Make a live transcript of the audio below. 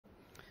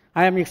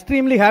I am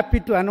extremely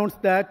happy to announce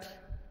that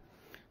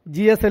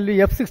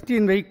GSLV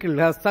F-16 vehicle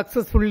has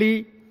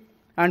successfully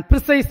and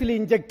precisely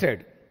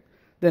injected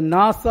the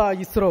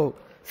NASA-ISRO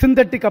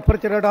Synthetic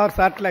Aperture Radar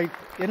satellite,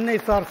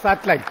 NISAR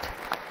satellite,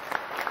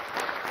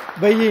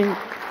 weighing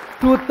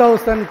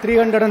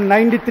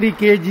 2,393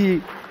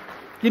 kg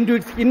into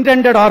its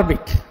intended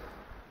orbit.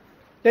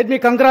 Let me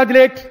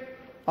congratulate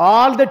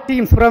all the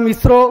teams from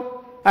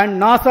ISRO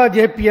and NASA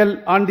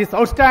JPL on this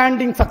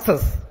outstanding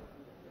success.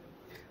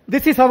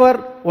 This is our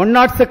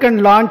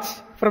 102nd launch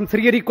from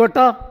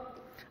Sriharikota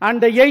and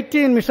the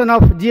 18th mission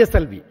of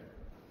GSLV.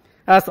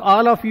 As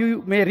all of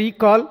you may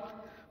recall,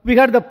 we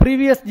had the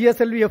previous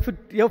GSLV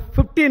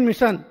F-15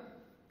 mission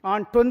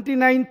on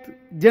 29th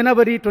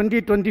January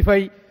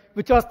 2025,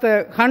 which was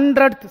the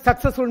 100th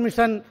successful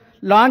mission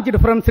launched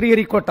from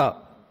Sriharikota,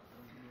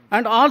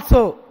 and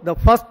also the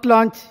first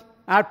launch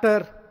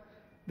after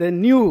the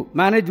new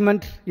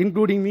management,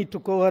 including me,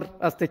 took over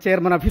as the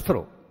chairman of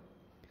ISRO.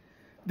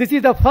 This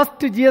is the first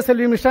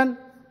GSLV mission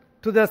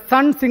to the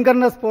Sun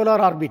synchronous polar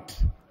orbit.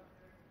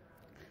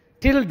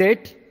 Till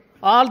date,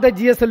 all the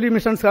GSLV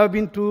missions have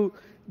been to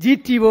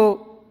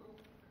GTO.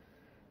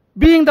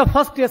 Being the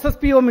first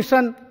SSPO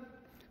mission,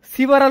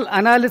 several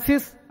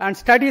analyses and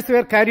studies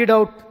were carried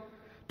out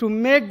to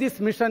make this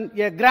mission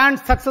a grand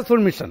successful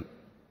mission,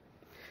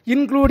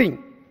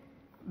 including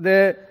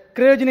the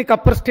cryogenic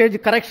upper stage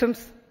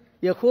corrections.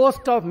 A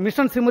host of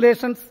mission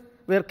simulations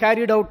were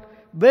carried out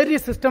very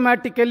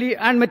systematically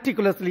and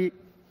meticulously,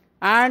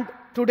 and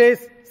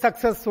today's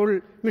successful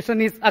mission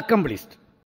is accomplished.